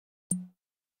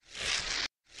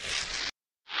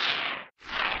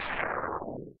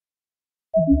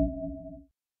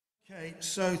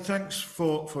So thanks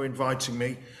for inviting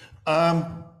me.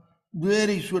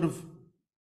 Really sort of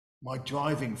my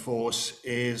driving force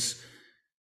is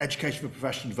education for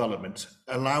professional development,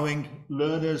 allowing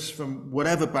learners from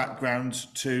whatever background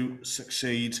to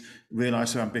succeed,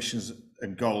 realise their ambitions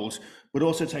and goals, but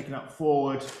also taking that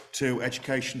forward to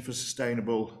education for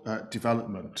sustainable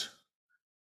development.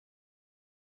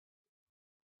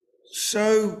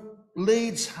 So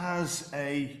Leeds has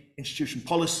a institution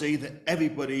policy that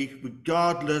everybody,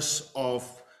 regardless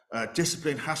of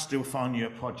discipline, has to do a final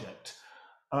year project.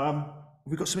 Have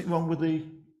we got something wrong with the,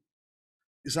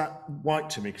 is that white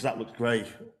to me? Because that looks grey.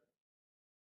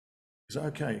 Is that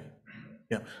okay?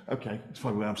 Yeah, okay, that's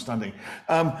probably where I'm standing.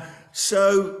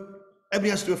 So everybody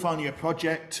has to do a final year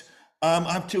project. I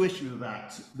have two issues with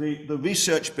that, the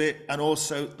research bit and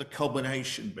also the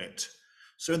culmination bit.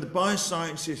 So in the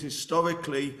biosciences,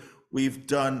 historically, we've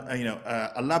done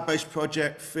a lab-based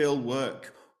project, field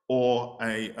work, or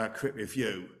a crit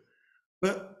review.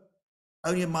 But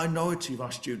only a minority of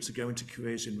our students are going to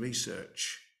careers in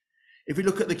research. If we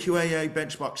look at the QAA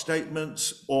benchmark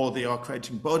statements or the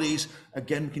accrediting bodies,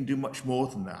 again, we can do much more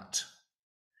than that.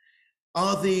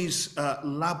 Are these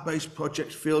lab-based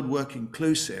projects, field work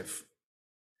inclusive?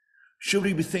 Should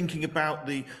we be thinking about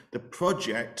the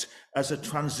project as a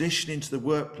transition into the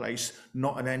workplace,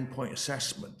 not an endpoint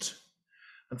assessment?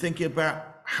 And thinking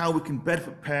about how we can better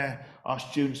prepare our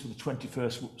students for the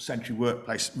 21st century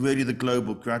workplace, really the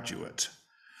global graduate.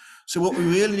 So what we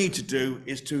really need to do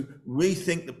is to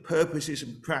rethink the purposes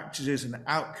and practices and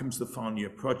outcomes of the final year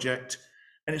project.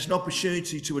 And it's an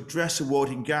opportunity to address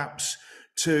awarding gaps,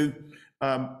 to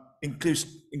increase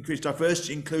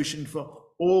diversity inclusion for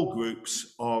all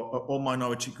groups or all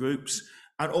minority groups,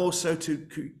 and also to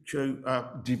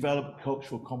develop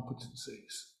cultural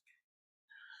competencies.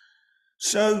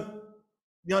 So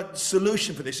the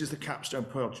solution for this is the Capstone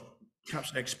project,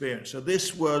 Capstone experience. So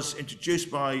this was introduced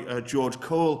by George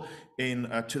Cole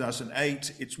in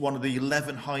 2008. It's one of the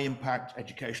 11 high impact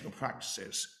educational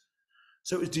practices.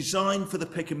 So it was designed for the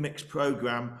pick and mix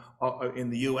program in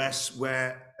the US,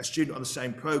 where a student on the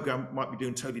same program might be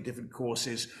doing totally different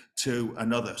courses to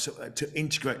another, so to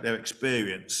integrate their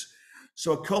experience.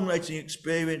 So a culminating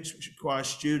experience which requires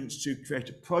students to create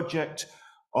a project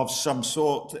of some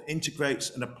sort that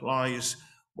integrates and applies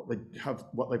what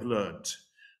they've learned.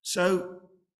 So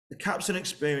the Capstone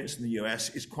experience in the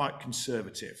US is quite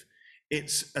conservative.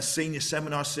 It's a senior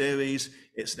seminar series,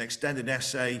 it's an extended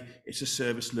essay, it's a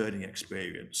service learning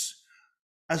experience.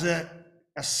 As a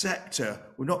sector,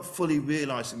 we're not fully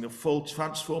realizing the full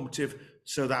transformative,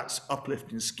 so that's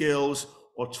uplifting skills,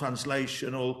 or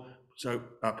translational, so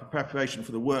preparation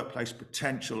for the workplace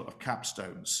potential of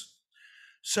Capstones.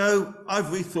 So I've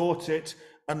rethought it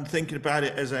and thinking about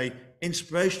it as a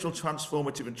inspirational,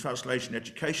 transformative and translation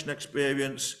education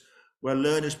experience where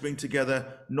learners bring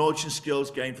together knowledge and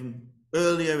skills gained from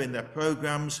earlier in their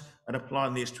programs and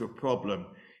applying these to a problem.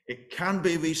 It can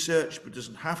be research, but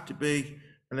doesn't have to be,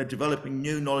 and they're developing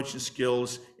new knowledge and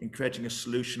skills in creating a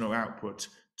solution or output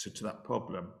to that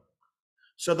problem.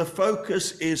 So the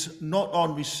focus is not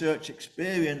on research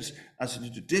experience as a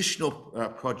traditional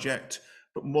project,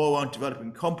 but more on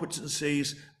developing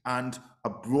competencies and a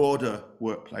broader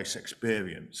workplace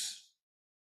experience.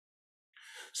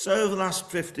 So over the last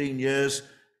 15 years,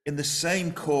 in the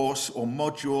same course or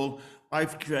module,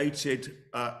 I've created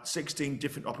 16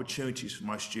 different opportunities for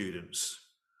my students.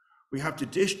 We have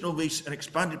an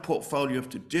expanded portfolio of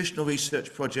traditional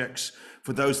research projects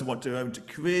for those that want to go into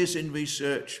careers in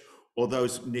research or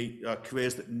those need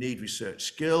careers that need research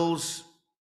skills.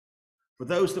 For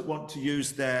those that want to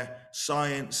use their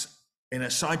science in a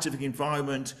scientific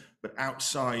environment, but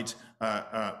outside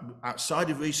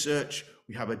of research,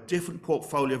 we have a different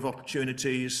portfolio of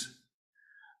opportunities.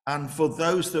 And for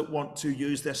those that want to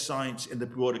use their science in the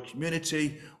broader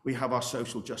community, we have our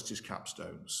social justice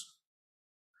capstones.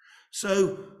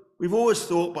 So we've always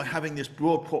thought by having this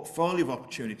broad portfolio of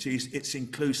opportunities, it's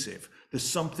inclusive. There's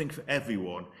something for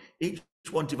everyone. Each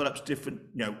one develops different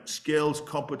skills,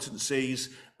 competencies,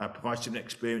 provides different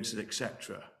experiences,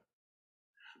 etc.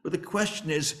 But the question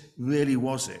is, really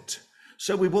was it?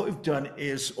 So what we've done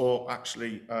is, or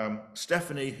actually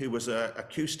Stephanie, who was a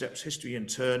Q-Steps history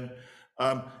intern,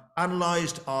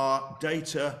 analysed our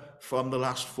data from the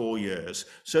last 4 years.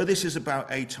 So this is about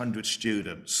 800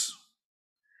 students.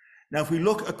 Now, if we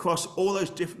look across all those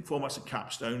different formats of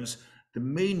capstones, the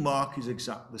mean mark is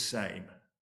exactly the same.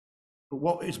 But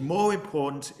what is more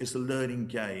important is the learning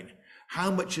gain. How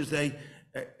much has they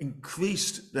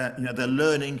increased their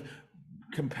learning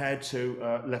compared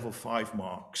to level 5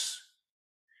 marks?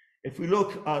 If we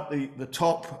look at the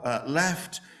top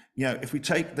left, if we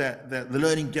take the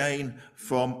learning gain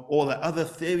from all the other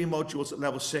theory modules at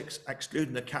level 6,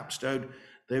 excluding the capstone,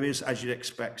 there is, as you'd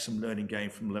expect, some learning gain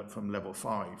from level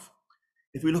 5.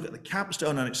 If we look at the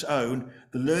capstone on its own,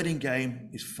 the learning gain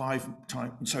is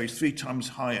 3 times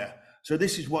higher. So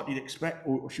this is what you'd expect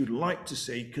or you'd like to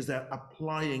see, because they're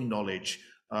applying knowledge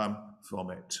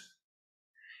from it.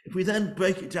 If we then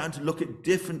break it down to look at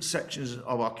different sections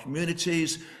of our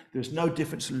communities, there's no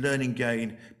difference in learning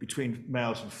gain between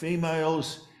males and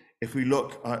females. If we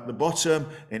look at the bottom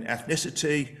in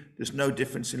ethnicity, there's no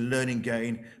difference in learning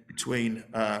gain between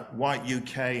white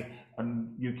UK and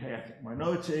UK ethnic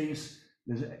minorities.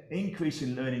 There's an increase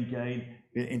in learning gain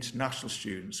in international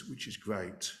students, which is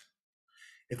great.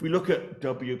 If we look at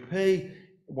WP,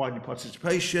 widening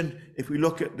participation, if we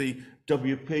look at the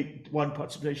WP, widening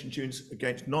participation students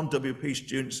against non-WP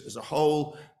students as a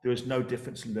whole, there is no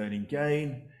difference in learning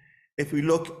gain. If we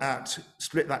look at,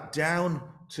 split that down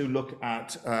to look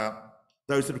at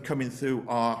those that are coming through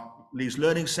our Leeds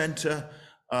Learning Centre,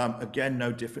 again,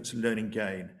 no difference in learning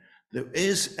gain. There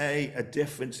is a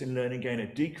difference in learning gain,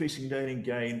 a decrease in learning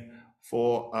gain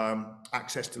for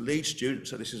access to Leeds students.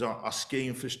 So this is our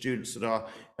scheme for students that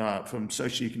are from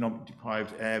socioeconomic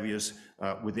deprived areas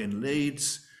within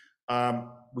Leeds.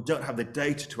 We don't have the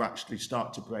data to actually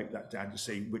start to break that down to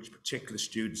see which particular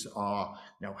students are,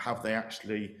 have they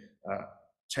actually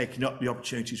taken up the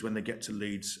opportunities when they get to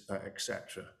Leeds,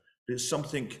 etc. But it's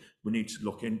something we need to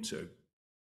look into.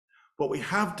 What we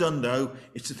have done, though,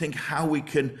 is to think how we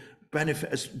can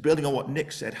benefit, as building on what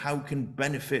Nick said, how we can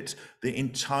benefit the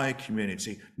entire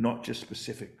community, not just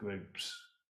specific groups.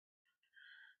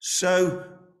 So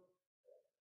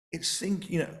it's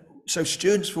so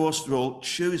students, first of all,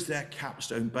 choose their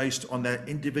capstone based on their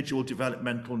individual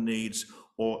developmental needs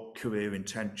or career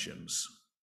intentions.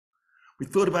 We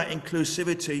thought about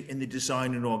inclusivity in the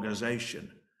design and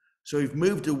organization. So we've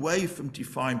moved away from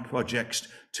defined projects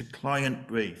to client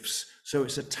briefs. So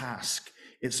it's a task.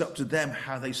 It's up to them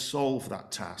how they solve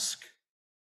that task.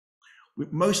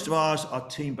 Most of ours are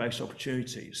team-based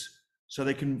opportunities. So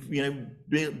they can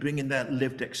bring in their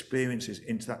lived experiences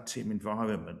into that team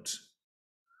environment.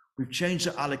 We've changed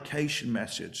the allocation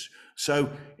methods. So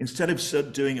instead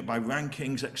of doing it by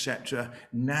rankings, etc.,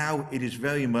 now it is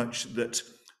very much that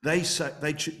they select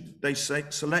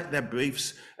their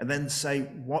briefs and then say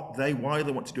why they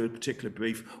want to do a particular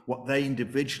brief, what they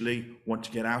individually want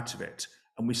to get out of it.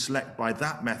 And we select by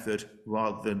that method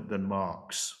rather than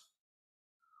marks.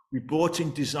 We brought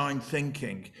in design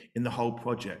thinking in the whole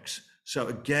projects. So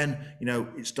again,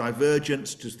 it's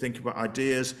divergence to think about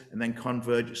ideas and then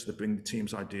convergence to bring the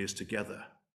team's ideas together.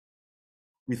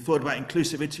 We thought about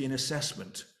inclusivity in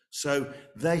assessment. So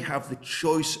they have the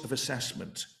choice of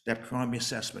assessment, their primary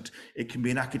assessment. It can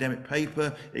be an academic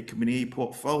paper, it can be an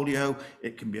e-portfolio,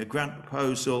 it can be a grant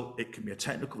proposal, it can be a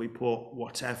technical report,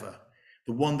 whatever.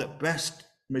 The one that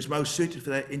is most suited for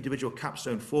their individual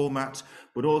capstone format,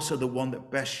 but also the one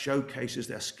that best showcases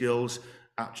their skills,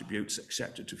 attributes,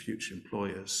 etc. to future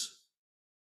employers.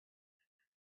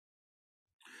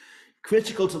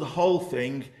 Critical to the whole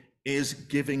thing is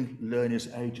giving learners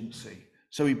agency.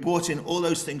 So we brought in all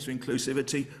those things for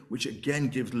inclusivity, which again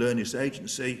gives learners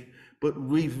agency, but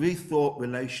we've rethought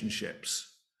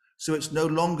relationships. So it's no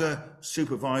longer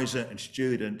supervisor and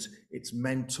student, it's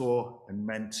mentor and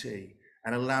mentee,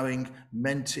 and allowing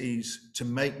mentees to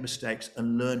make mistakes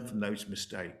and learn from those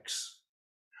mistakes.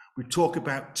 We talk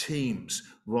about teams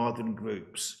rather than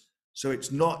groups. So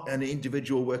it's not an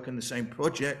individual working on the same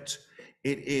project,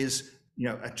 it is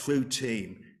a true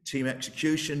team. Team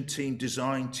execution, team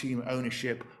design, team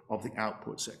ownership of the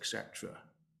outputs, etc.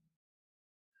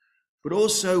 But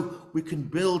also we can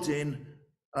build in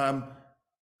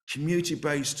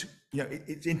community-based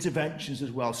interventions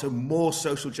as well, so more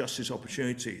social justice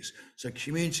opportunities. So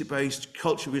community-based,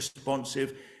 culturally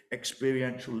responsive,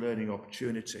 experiential learning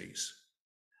opportunities.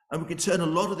 And we can turn a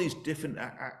lot of these different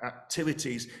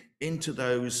activities into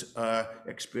those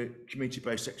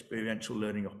community-based experiential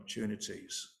learning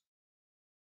opportunities.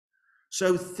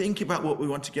 So think about what we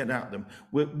want to get out of them.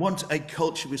 We want a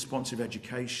culturally responsive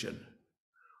education.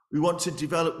 We want to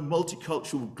develop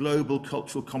multicultural, global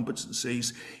cultural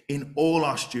competencies in all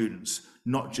our students,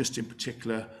 not just in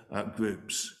particular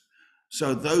groups.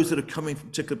 So those that are coming from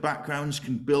particular backgrounds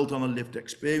can build on the lived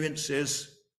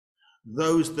experiences.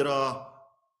 Those that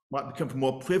might come from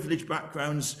more privileged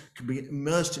backgrounds can be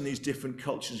immersed in these different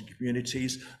cultures and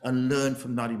communities and learn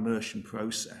from that immersion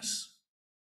process.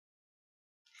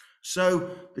 So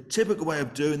the typical way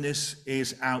of doing this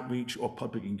is outreach or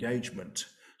public engagement.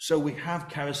 So we have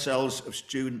carousels of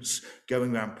students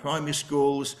going around primary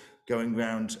schools, going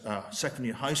around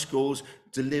secondary high schools,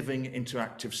 delivering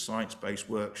interactive science-based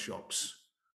workshops.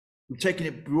 We've taken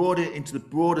it broader into the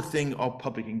broader thing of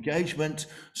public engagement.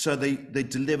 So they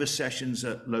deliver sessions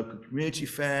at local community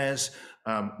fairs,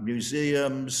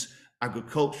 museums,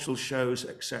 agricultural shows,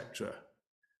 etc.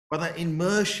 But that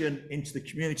immersion into the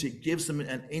community gives them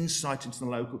an insight into the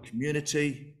local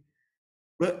community.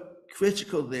 But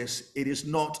critical of this, it is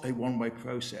not a one-way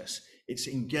process. It's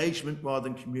engagement rather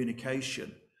than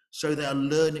communication. So they are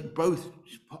learning, both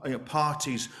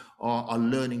parties are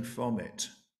learning from it.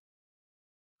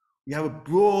 We have a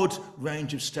broad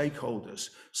range of stakeholders.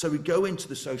 So we go into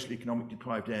the socially economic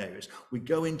deprived areas. We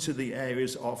go into the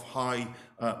areas of high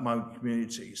migrant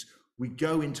communities. We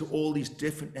go into all these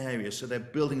different areas. So they're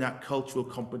building that cultural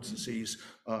competencies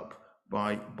up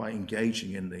by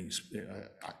engaging in these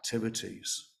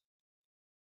activities.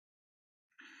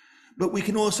 But we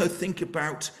can also think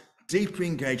about deeper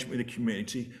engagement with the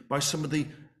community by some of the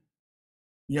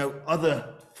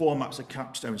other formats of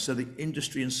capstones, so the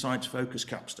industry and science focused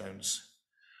capstones.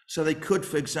 So they could,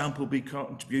 for example, be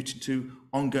contributing to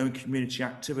ongoing community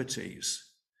activities.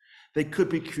 They could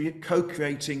be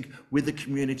co-creating with the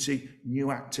community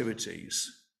new activities.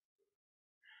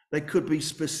 They could be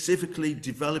specifically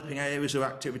developing areas of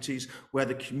activities where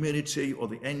the community or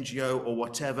the NGO or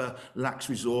whatever lacks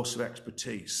resource or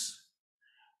expertise.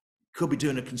 Could be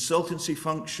doing a consultancy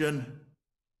function.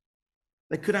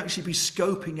 They could actually be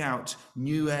scoping out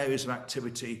new areas of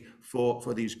activity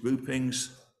for these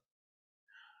groupings.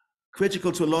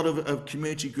 Critical to a lot of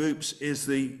community groups is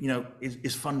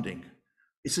is funding.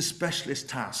 It's a specialist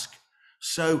task.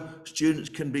 So students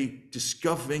can be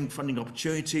discovering funding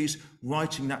opportunities,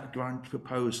 writing that grant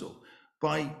proposal.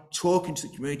 By talking to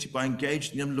the community, by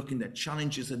engaging them, looking at their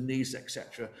challenges and needs,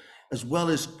 etc., as well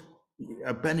as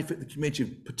benefit the community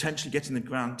of potentially getting the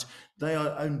grant, they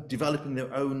are developing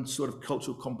their own sort of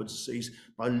cultural competencies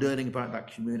by learning about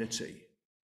that community.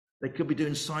 They could be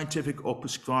doing scientific or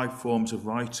prescribed forms of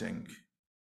writing.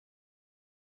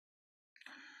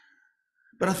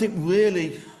 But I think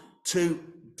really to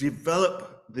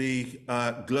develop the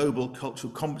global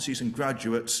cultural competencies in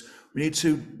graduates, we need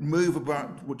to move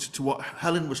about to what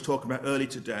Helen was talking about earlier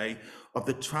today, of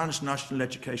the transnational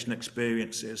educational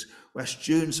experiences, where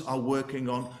students are working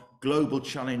on global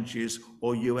challenges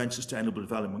or UN Sustainable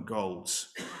Development Goals.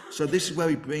 So this is where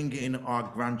we bring in our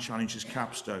grand challenges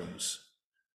capstones.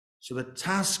 So the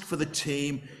task for the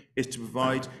team is to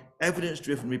provide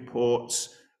evidence-driven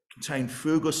reports, contain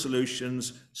frugal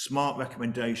solutions, smart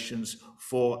recommendations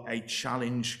for a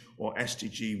challenge or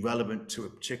SDG relevant to a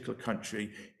particular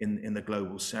country in the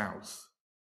global south.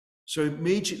 So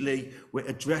immediately we're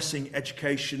addressing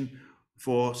education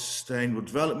for sustainable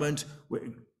development,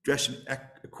 we're addressing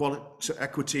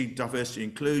equity, diversity,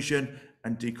 inclusion,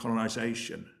 and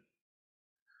decolonisation.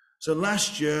 So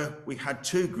last year we had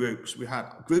two groups. We had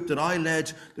a group that I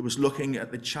led that was looking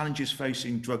at the challenges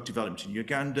facing drug development in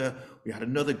Uganda. We had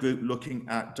another group looking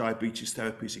at diabetes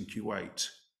therapies in Kuwait.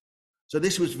 So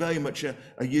this was very much a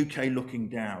UK looking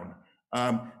down.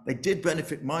 They did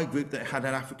benefit my group that had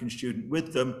an African student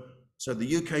with them. So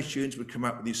the UK students would come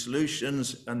up with these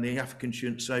solutions and the African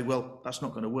students say, well, that's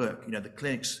not going to work. The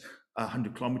clinic's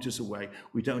 100 kilometers away.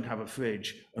 We don't have a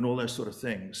fridge and all those sort of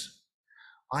things.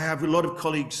 I have a lot of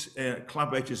colleagues,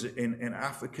 collaborators in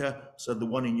Africa. So the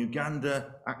one in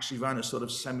Uganda actually ran a sort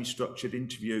of semi-structured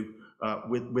interview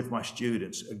with my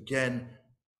students, again,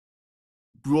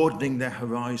 broadening their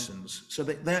horizons. So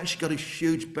they actually got a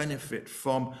huge benefit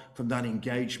from that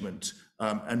engagement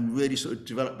and really sort of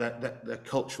develop their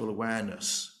cultural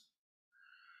awareness.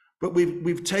 But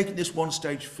we've taken this one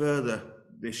stage further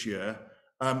this year.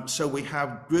 So we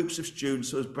have groups of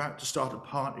students who are about to start a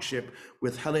partnership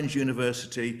with Helen's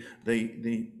University,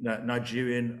 the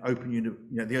Nigerian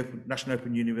National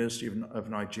Open University of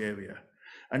Nigeria,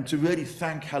 and to really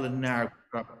thank Helen now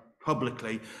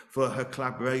publicly for her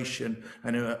collaboration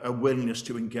and a willingness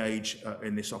to engage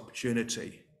in this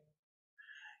opportunity.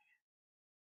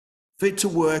 For it to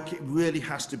work, it really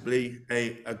has to be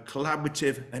a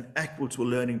collaborative and equitable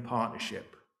learning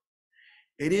partnership.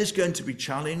 It is going to be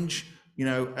challenged.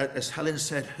 As Helen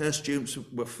said, her students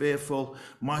were fearful.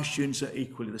 My students are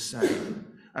equally the same.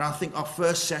 And I think our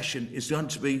first session is going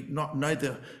to be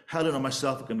neither Helen or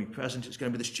myself are going to be present. It's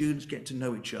going to be the students getting to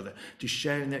know each other, to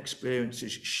sharing their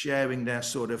experiences, sharing their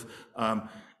sort of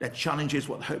their challenges,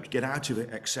 what they hope to get out of it,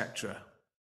 etc.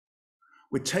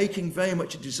 We're taking very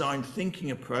much a design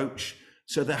thinking approach,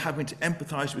 so they're having to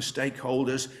empathize with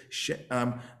stakeholders,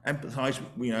 empathize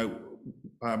with,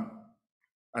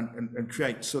 and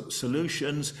create sort of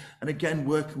solutions, and again,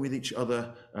 working with each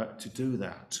other to do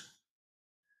that.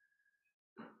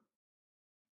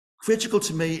 Critical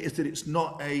to me is that it's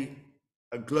not a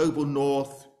global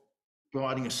north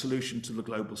providing a solution to the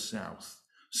global south.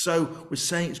 So we're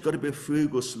saying it's got to be a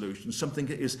frugal solution, something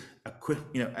that is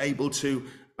able to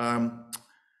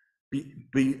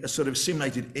be sort of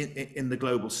assimilated in the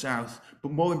global south.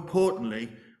 But more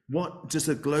importantly, what does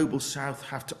the global south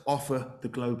have to offer the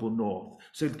global north?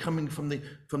 So coming from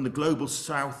the global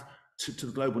south to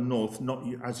the global north, not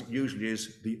as it usually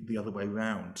is the other way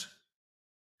around.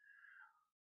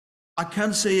 I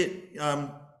can see it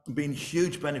being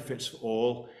huge benefits for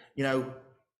all.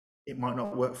 It might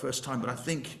not work first time, but I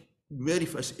think really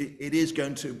for us, it is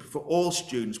going to, for all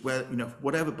students, where,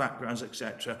 whatever backgrounds,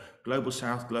 etc., global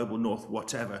south, global north,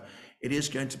 whatever, it is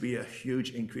going to be a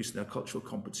huge increase in their cultural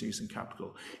competencies and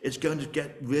capital. It's going to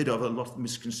get rid of a lot of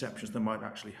misconceptions they might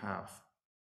actually have.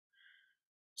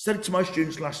 Said to my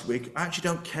students last week, I actually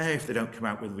don't care if they don't come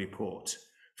out with a report.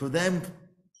 For them,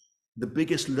 the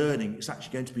biggest learning is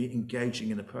actually going to be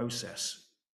engaging in the process.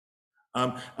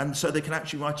 And so they can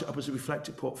actually write it up as a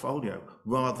reflective portfolio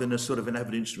rather than a sort of an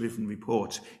evidence-driven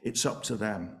report. It's up to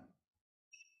them.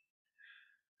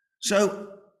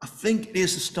 So I think it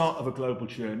is the start of a global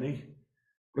journey.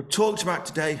 What I've talked about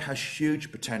today has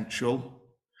huge potential.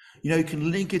 You can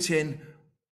link it in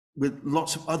with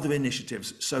lots of other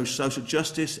initiatives. So social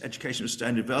justice, education and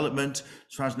sustainable development,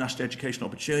 transnational educational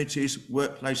opportunities,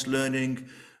 workplace learning,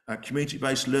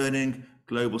 community-based learning,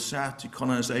 global south,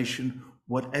 decolonisation,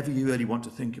 whatever you really want to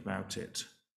think about it.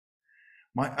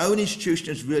 My own institution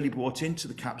has really bought into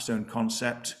the capstone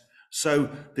concept. So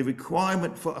the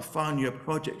requirement for a final year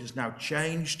project has now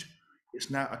changed. It's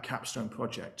now a capstone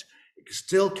project. It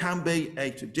still can be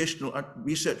a traditional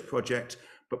research project,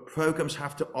 but programs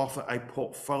have to offer a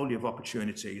portfolio of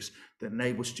opportunities that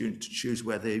enable students to choose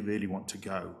where they really want to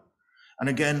go. And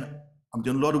again, I'm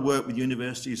doing a lot of work with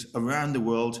universities around the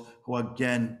world who are,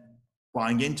 again,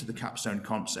 buying into the capstone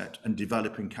concept and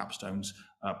developing capstones,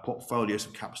 portfolios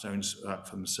of capstones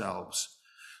for themselves.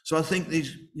 So I think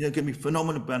these are going to be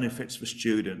phenomenal benefits for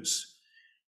students.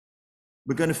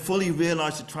 We're going to fully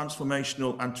realise the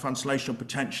transformational and translational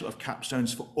potential of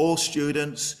capstones for all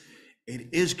students. It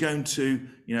is going to,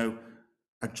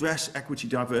 address equity,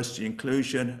 diversity,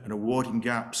 inclusion and awarding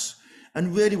gaps.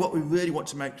 And really what we really want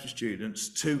to make for students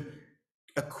to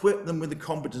equip them with the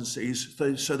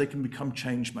competencies so they can become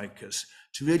change makers,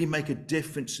 to really make a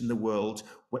difference in the world,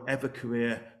 whatever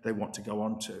career they want to go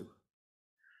on to.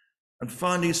 And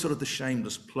finally, sort of the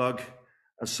shameless plug.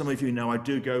 As some of you know, I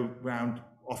do go around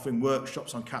offering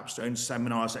workshops on capstones,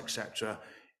 seminars, etc.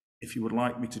 If you would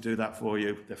like me to do that for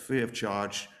you, they're free of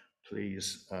charge.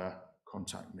 Please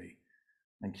contact me.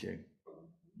 Thank you.